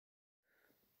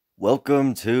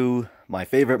Welcome to my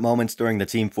favorite moments during the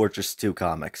Team Fortress 2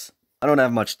 comics. I don't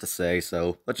have much to say,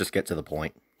 so let's just get to the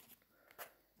point.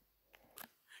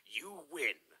 You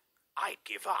win. I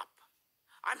give up.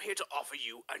 I'm here to offer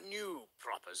you a new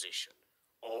proposition.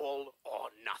 All or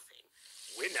nothing.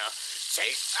 Winner,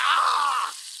 take...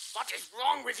 Ah! What is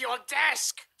wrong with your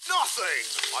desk? Nothing!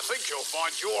 I think you'll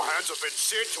find your hands have been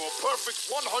seared to a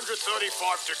perfect 135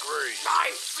 degrees.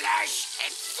 My flesh,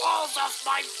 it falls off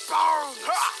my bones!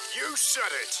 Ha! You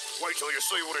said it! Wait till you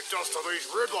see what it does to these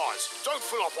ribeyes. Don't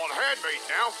fill up on hand meat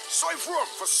now. Save room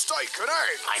for steak and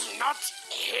eggs. I'm not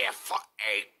here for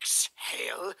eggs,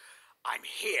 Hale. I'm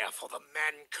here for the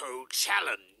Manco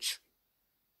Challenge.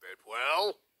 Bit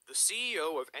well. The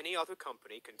CEO of any other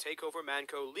company can take over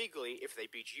Manco legally if they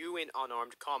beat you in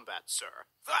unarmed combat, sir.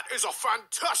 That is a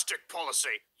fantastic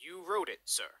policy. You wrote it,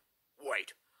 sir.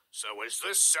 Wait, so is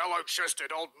this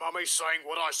sallow-chested old mummy saying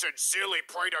what I sincerely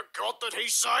pray to God that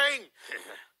he's saying?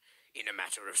 In a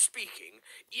matter of speaking,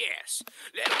 yes.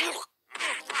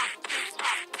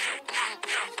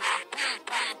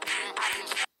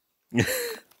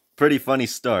 Pretty funny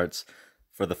starts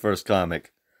for the first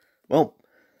comic. Well,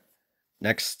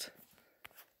 next.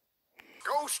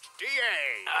 Ghost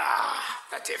DA.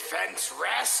 The defense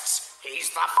rests. He's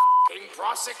the f***ing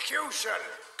prosecution.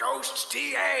 Ghost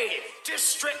DA.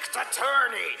 District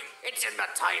Attorney. It's in the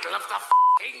title of the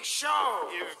f***ing show.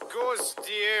 If Ghost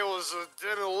DA was a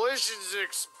demolitions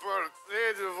expert,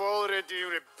 they'd have already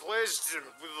replaced him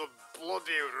with a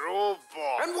bloody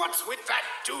robot. And what's with that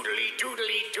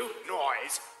doodly-doodly-doot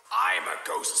noise? I'm a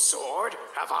ghost sword.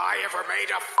 Have I ever made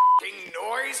a f***ing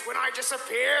noise when I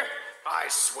disappear? I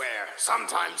swear,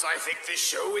 sometimes I think this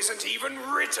show isn't even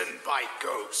written by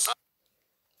ghosts.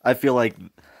 I feel like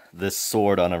this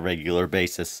sword on a regular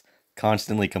basis,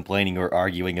 constantly complaining or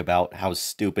arguing about how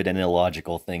stupid and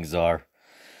illogical things are.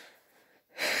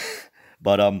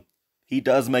 But, he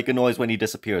does make a noise when he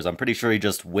disappears. I'm pretty sure he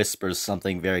just whispers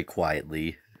something very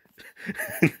quietly.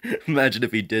 Imagine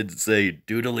if he did say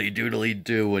doodly doodly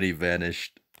doo when he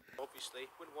vanished. Obviously,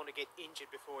 wouldn't want to get injured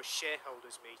before a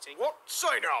shareholders meeting. What?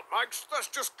 Say now, Max, that's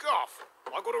just guff.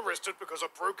 I got arrested because I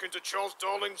broke into Charles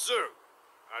Darling Zoo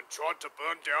and tried to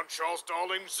burn down Charles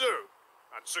Darling Zoo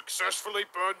and successfully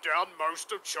burned down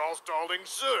most of Charles Darling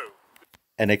Zoo.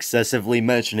 And excessively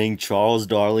mentioning Charles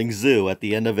Darling Zoo at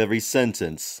the end of every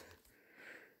sentence.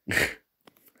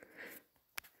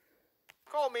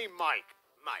 Call me Mike.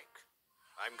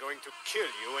 I'm going to kill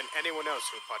you and anyone else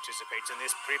who participates in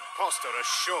this preposterous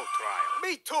show trial.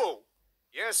 Me too.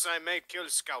 Yes, I may kill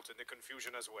Scout in the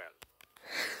confusion as well.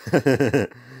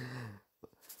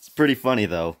 It's pretty funny,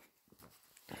 though.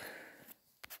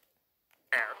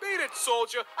 Beat it,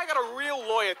 soldier. I got a real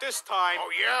lawyer this time.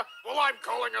 Oh, yeah? Well, I'm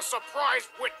calling a surprise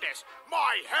witness.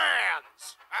 My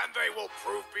hands! And they will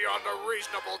prove beyond a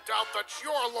reasonable doubt that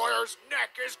your lawyer's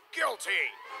neck is guilty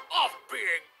of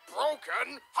being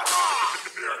broken. Hurrah!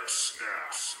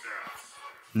 Snap, snap.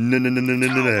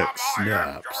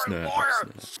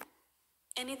 Snap.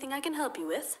 Anything I can help you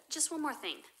with? Just one more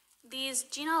thing. These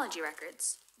genealogy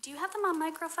records. Do you have them on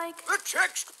microfike? The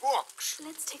textbooks!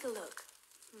 Let's take a look.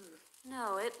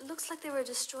 No, it looks like they were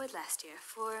destroyed last year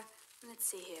for... Let's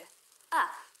see here.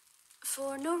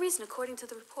 For no reason according to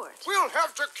the report. We'll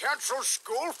have to cancel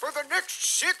school for the next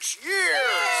 6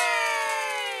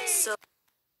 years! So...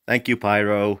 Thank you,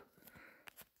 Pyro.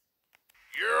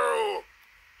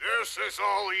 This is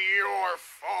all your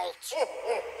fault. Ho,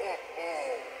 ho, ho, ho.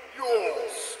 You'll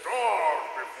starve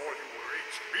before you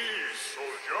reach me,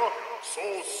 soldier. So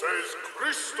says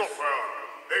Christopher,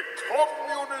 the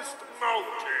Communist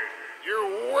Mountain. You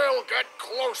will get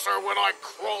closer when I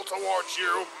crawl towards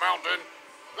you, Mountain.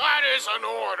 That is an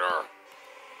order.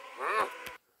 Huh?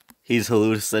 He's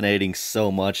hallucinating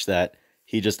so much that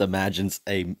he just imagines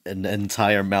an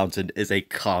entire mountain is a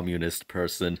communist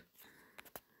person.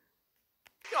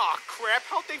 Aw, crap.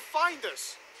 How'd they find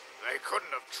us? They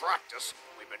couldn't have tracked us.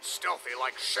 We've been stealthy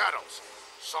like shadows.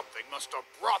 Something must have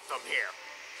brought them here.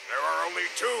 There are only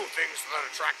two things that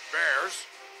attract bears.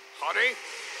 Honey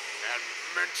and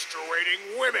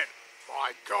menstruating women.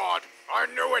 My God, I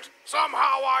knew it.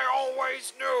 Somehow I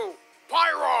always knew.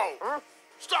 Pyro! Huh?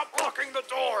 Stop locking the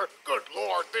door. Good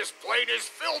Lord, this plane is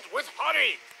filled with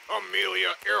honey.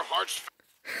 Amelia Earhart's...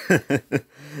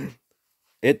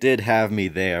 It did have me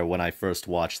there when I first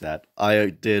watched that. I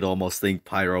did almost think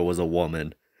Pyro was a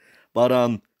woman. But,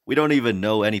 we don't even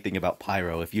know anything about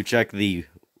Pyro. If you check the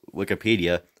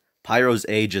Wikipedia, Pyro's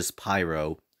age is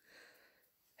Pyro.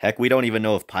 Heck, we don't even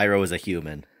know if Pyro is a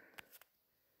human.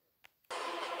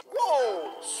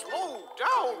 Whoa! Slow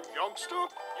down, youngster.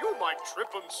 You might trip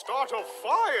and start a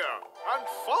fire, and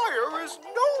fire is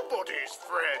nobody's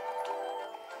friend.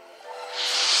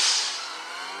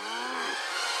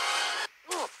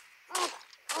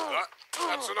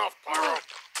 That's enough, Pyro.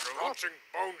 You're launching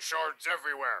bone shards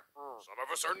everywhere. Some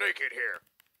of us are naked here.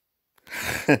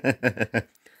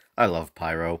 I love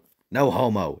Pyro. No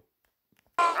homo.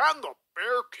 And the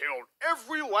bear killed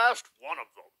every last one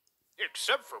of them.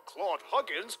 Except for Claude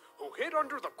Huggins, who hid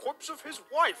under the corpse of his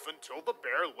wife until the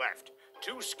bear left.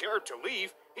 Too scared to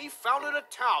leave, he founded a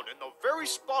town in the very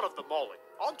spot of the mauling,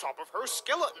 on top of her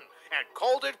skeleton, and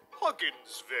called it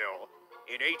Hugginsville.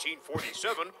 In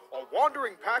 1847, a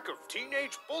wandering pack of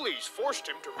teenage bullies forced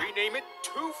him to rename it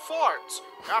Two Farts.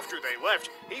 After they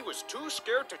left, he was too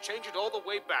scared to change it all the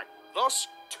way back. Thus,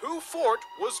 Two Fort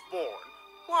was born.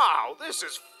 Wow, this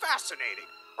is fascinating.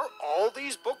 Are all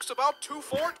these books about Two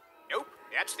Fort? Nope,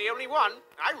 that's the only one.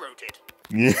 I wrote it.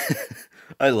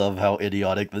 I love how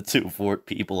idiotic the Two Fort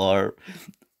people are.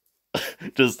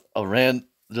 Just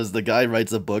the guy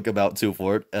writes a book about Two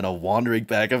Fort, and a wandering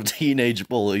pack of teenage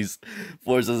bullies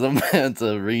forces a man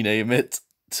to rename it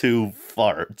Two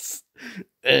Farts.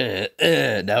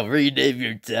 Now rename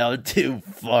your town Two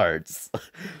Farts.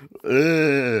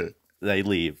 They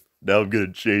leave. Now I'm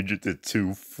gonna change it to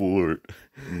Two Fort.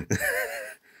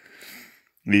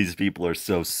 These people are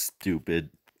so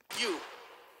stupid. You.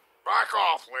 Back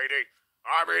off, lady.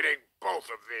 I'm eating both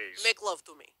of these. Make love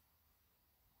to me.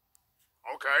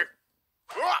 Okay.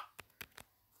 Ah!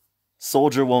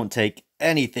 Soldier won't take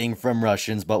anything from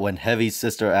Russians, but when Heavy's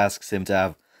sister asks him to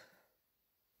have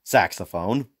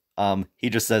saxophone, he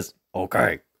just says,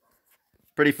 okay.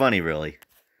 Pretty funny, really.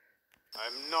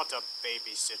 I'm not a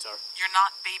babysitter. You're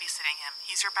not babysitting him.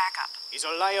 He's your backup. He's a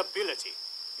liability.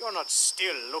 You're not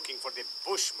still looking for the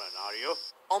Bushman, are you?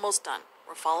 Almost done.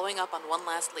 We're following up on one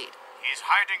last lead. He's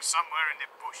hiding somewhere in the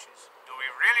bushes. Do we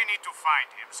really need to find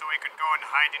him so he can go and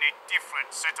hide in a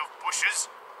different set of bushes?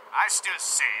 I still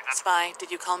say that... Spy, did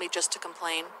you call me just to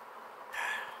complain?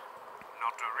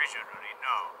 Not originally,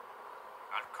 no.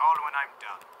 I'll call when I'm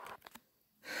done.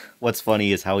 What's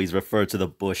funny is how he's referred to the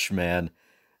Bushman.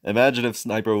 Imagine if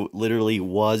Sniper literally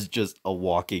was just a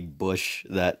walking bush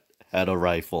that had a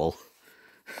rifle.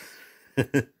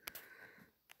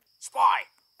 Spy,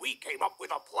 we came up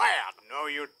with a plan. No,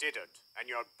 you didn't. And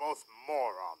you're both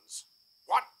morons.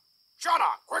 What?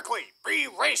 Jana, quickly, be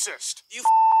racist. You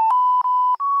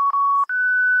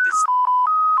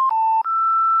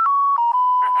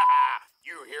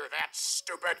You hear that,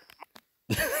 stupid?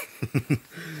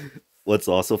 What's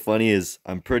also funny is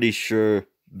I'm pretty sure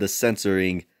the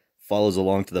censoring follows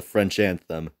along to the French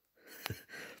anthem.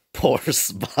 Poor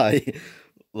Spy.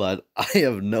 But I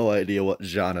have no idea what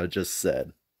Jana just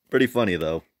said. Pretty funny,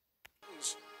 though.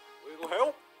 Will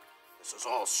help? This is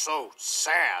all so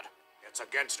sad. It's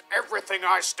against everything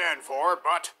I stand for,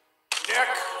 but neck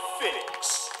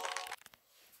fittings.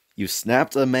 You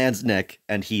snapped a man's neck,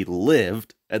 and he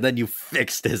lived, and then you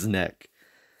fixed his neck.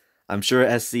 I'm sure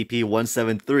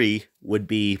SCP-173 would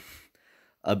be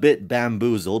a bit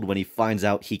bamboozled when he finds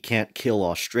out he can't kill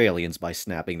Australians by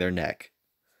snapping their neck.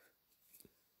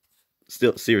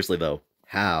 Still, seriously though,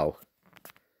 how?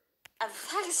 And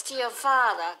thanks to your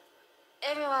father,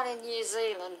 everyone in New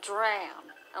Zealand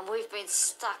drowned, and we've been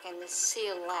stuck in this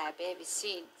seal lab ever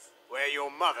since. Where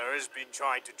your mother has been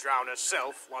trying to drown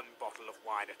herself, one bottle of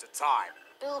wine at a time.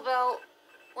 Bilbo,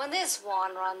 when this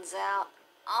wine runs out,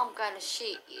 I'm going to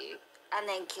shoot you and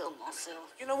then kill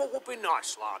myself. You know what would be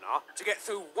nice, Lana? To get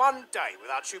through one day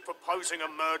without you proposing a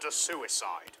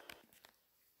murder-suicide.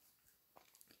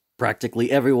 Practically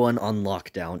everyone on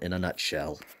lockdown in a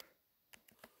nutshell.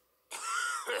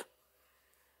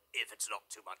 If it's not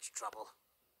too much trouble.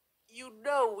 You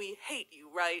know we hate you,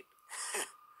 right?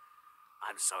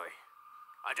 I'm sorry.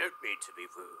 I don't mean to be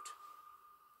rude.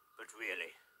 But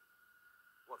really,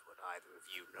 what would either of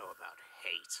you know about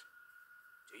hate?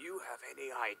 Do you have any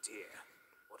idea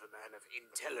what a man of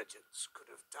intelligence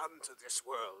could have done to this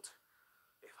world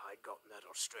if I'd gotten that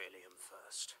Australian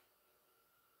first?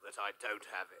 But I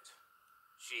don't have it.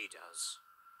 She does.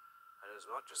 And as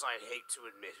much as I hate to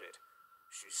admit it,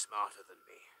 she's smarter than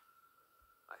me.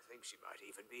 I think she might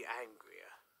even be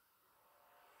angrier.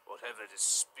 Whatever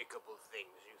despicable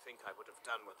things you think I would have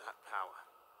done with that power,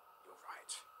 you're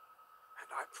right.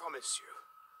 And I promise you,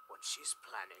 what she's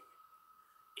planning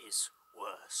is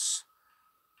worse.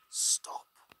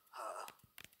 Stop her.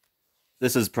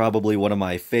 This is probably one of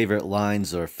my favorite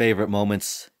lines or favorite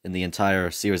moments in the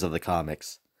entire series of the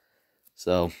comics.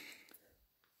 So,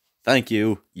 thank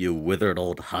you, you withered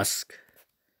old husk.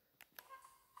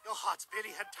 Your heart's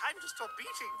barely had time to stop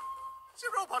beating. The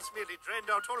robots merely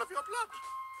drained out all of your blood.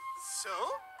 So,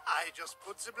 I just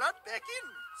put the blood back in.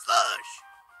 Slush!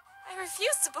 I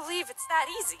refuse to believe it's that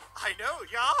easy. I know,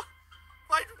 yeah?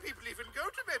 Why do people even go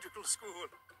to medical school?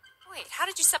 Wait, how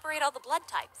did you separate all the blood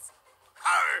types?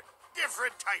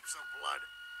 Different types of blood.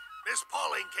 Miss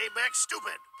Pauling came back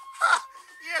stupid. Ha!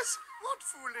 Yes, what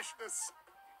foolishness.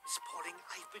 Miss Pauling,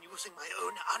 I've been using my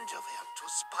own underwear to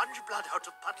sponge blood out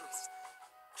of puddles.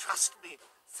 Trust me,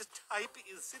 the type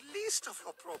is the least of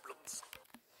your problems.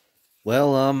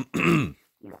 Well,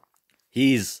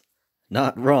 he's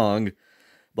not wrong,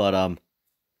 but,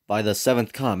 by the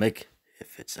 7th comic,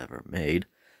 if it's ever made,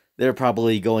 they're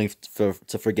probably going to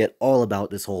forget all about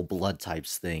this whole blood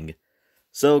types thing.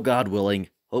 So, God willing,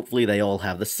 hopefully they all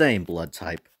have the same blood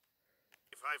type.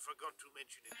 If I forgot to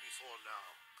mention it before now,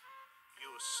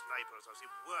 you snipers are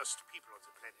the worst people on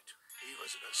the planet. He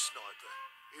wasn't a sniper.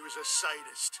 He was a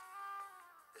sadist.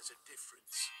 There's a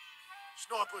difference.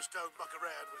 Snipers don't muck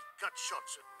around with gut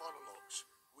shots and monologues.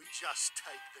 We just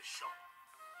take the shot.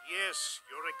 Yes,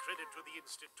 you're a credit to the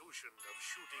institution of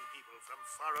shooting people from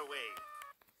far away.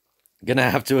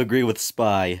 Gonna have to agree with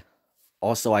Spy.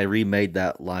 Also, I remade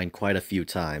that line quite a few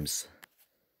times.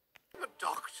 But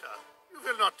doctor, you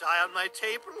will not die on my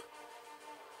table.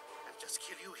 I'll just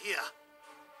kill you here.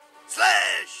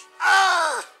 Slash!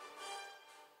 Ah!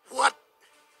 What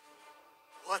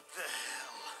the hell?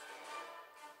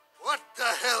 What the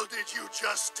hell did you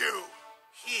just do?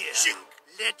 Here, Shink,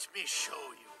 let me show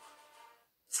you.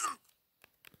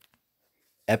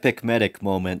 Epic medic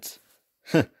moment.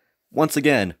 Once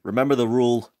again, remember the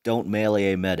rule, don't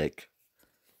melee a medic.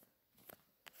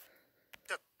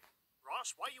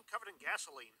 Ross, why are you covered in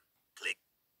gasoline? Click.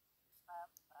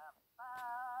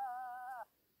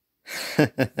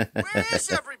 Where is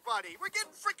everybody? We're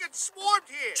getting freaking swarmed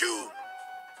here. Two.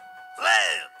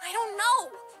 Blam! I don't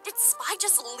know. Did Spy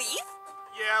just leave?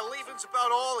 Yeah, leaving's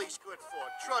about all he's good for.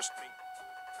 Trust me.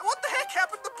 And what the heck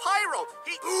happened to Pyro?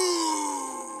 He...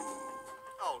 Ooh!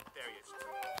 Oh, there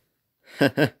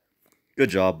he is. Good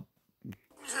job.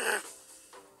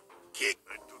 Kick.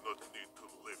 I do not need to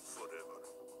live forever.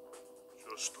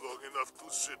 Just long enough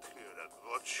to sit here and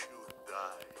watch you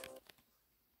die.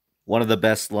 One of the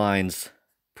best lines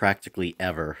practically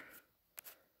ever.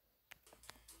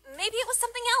 Maybe it was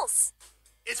something else.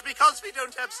 It's because we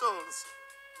don't have souls.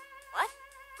 What?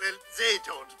 Well, they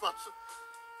don't, but...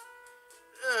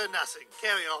 nothing.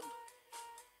 Carry on.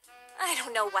 I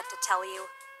don't know what to tell you.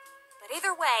 But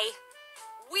either way,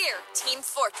 we're Team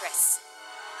Fortress.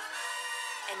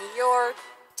 And you're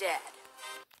dead.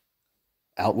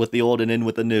 Out with the old and in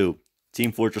with the new.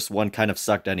 Team Fortress 1 kind of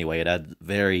sucked anyway. It had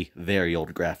very, very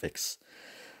old graphics.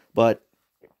 But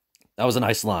that was a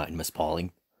nice line, Miss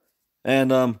Pauling.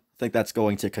 And I think that's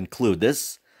going to conclude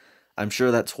this. I'm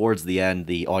sure that towards the end,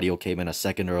 the audio came in a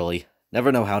second early.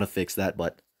 Never know how to fix that,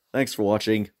 but thanks for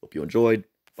watching. Hope you enjoyed.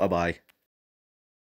 Bye-bye.